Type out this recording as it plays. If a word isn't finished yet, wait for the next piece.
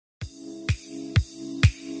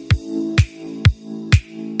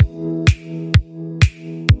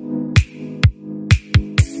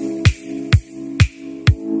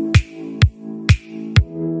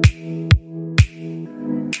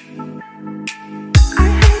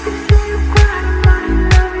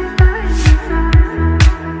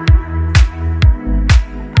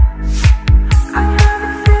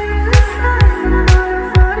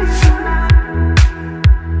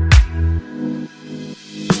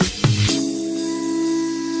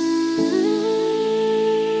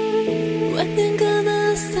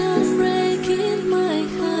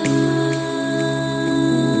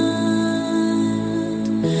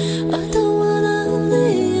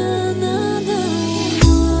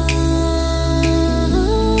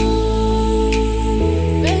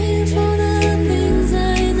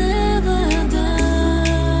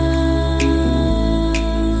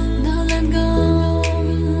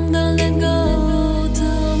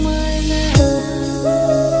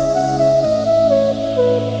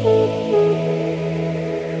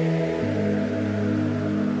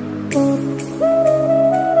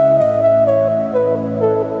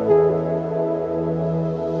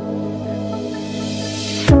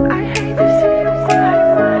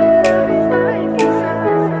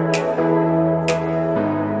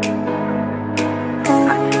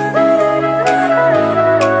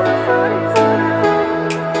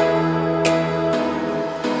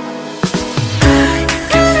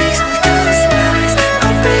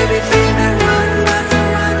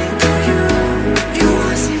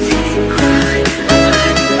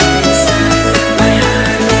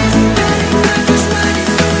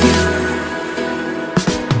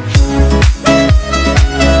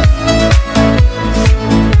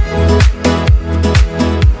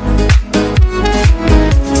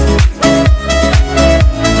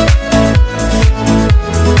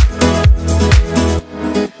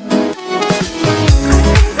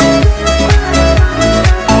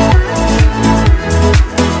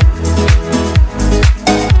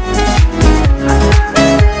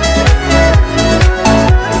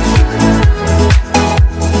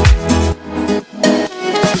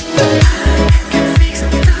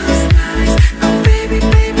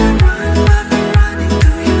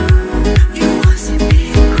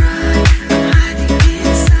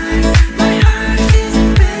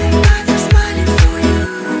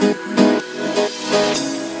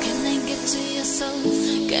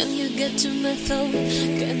my thought.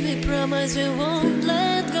 Can we promise we won't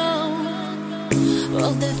let go?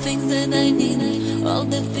 All the things that I need, all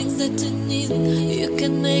the things that you need, you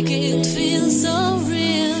can make it feel so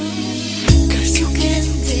real. Cause you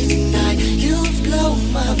can't deny, you've blown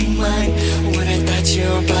my mind. When I touch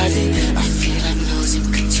your body, I feel I'm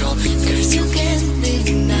losing control. Cause you can't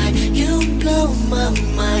deny, you blow my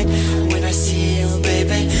mind. When I see you,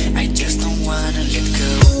 baby, I just don't wanna let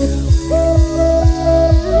go.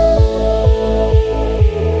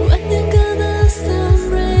 When you gonna stop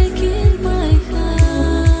breaking my heart?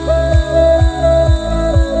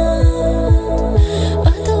 I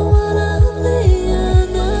don't wanna be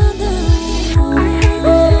another one.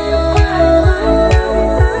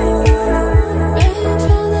 Wait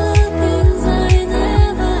for the things I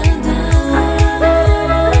never done.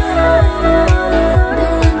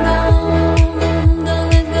 Don't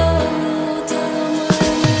let go, turn on my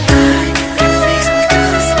life. Can fix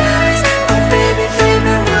those lies. Oh baby,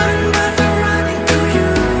 baby, run, but I'm running to you.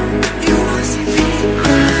 You won't see me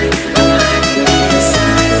cry. I'm hiding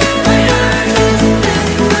inside. My heart isn't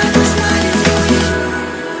ready, but I'm smiling for you.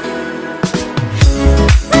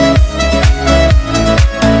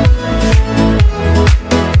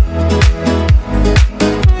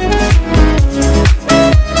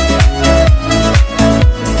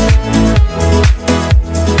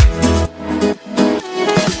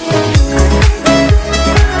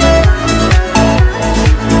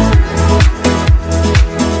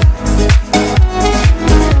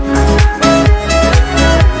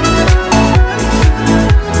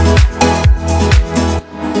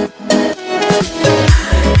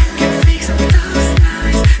 Can fix those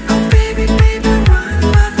lies. Oh baby, baby, run,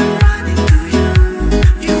 but I'm running to you.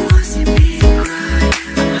 You won't see me cry.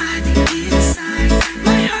 I'm hiding inside.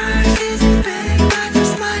 My heart isn't ready, but I'm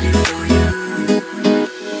smiling for you.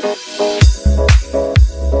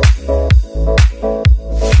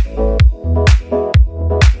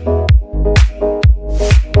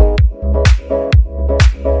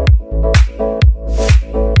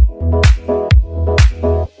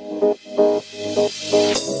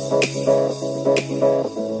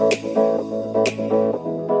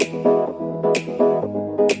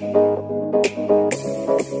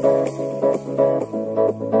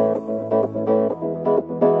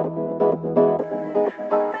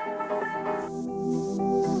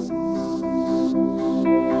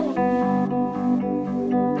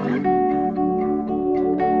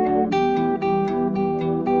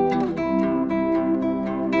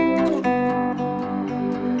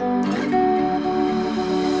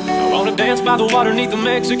 I wanna dance by the water neath the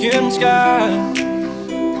Mexican sky.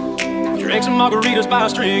 Drink some margaritas by a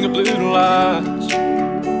string of blue lights.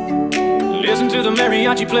 Listen to the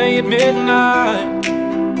mariachi play at midnight.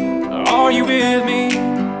 Are you with me?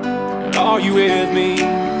 Are you with me?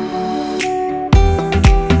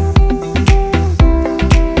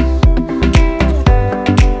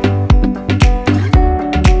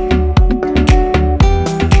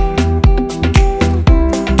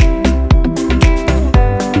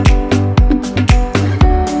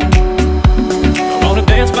 I wanna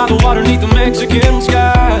dance by the water neath the Mexican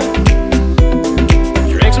sky.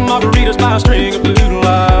 Drink some margaritas by a string of blue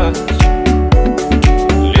lights.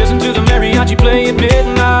 Listen to the mariachi play at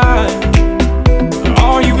midnight.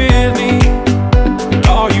 Are you with me?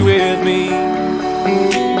 Are you with me?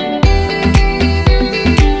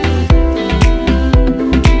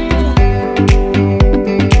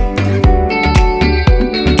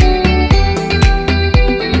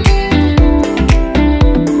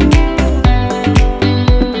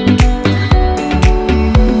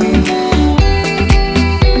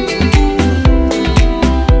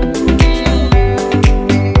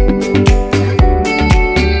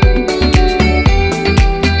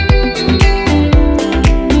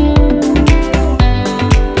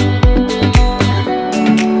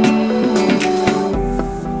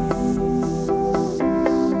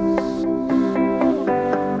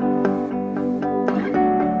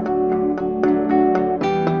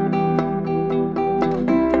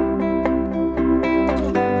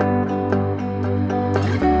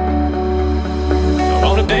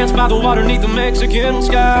 Dance by the water neath the Mexican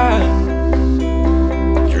sky.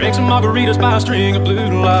 Drink some margaritas by a string of blue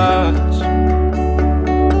lights.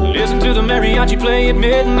 Listen to the mariachi play at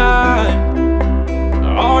midnight.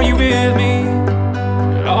 Are you with me?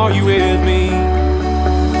 Are you with me?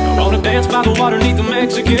 I wanna dance by the water neath the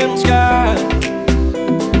Mexican sky.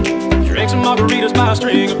 Drink some margaritas by a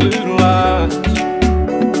string of blue lights.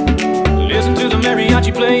 Listen to the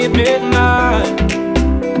mariachi play at midnight.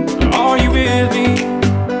 Are you with me?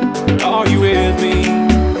 Are you with me?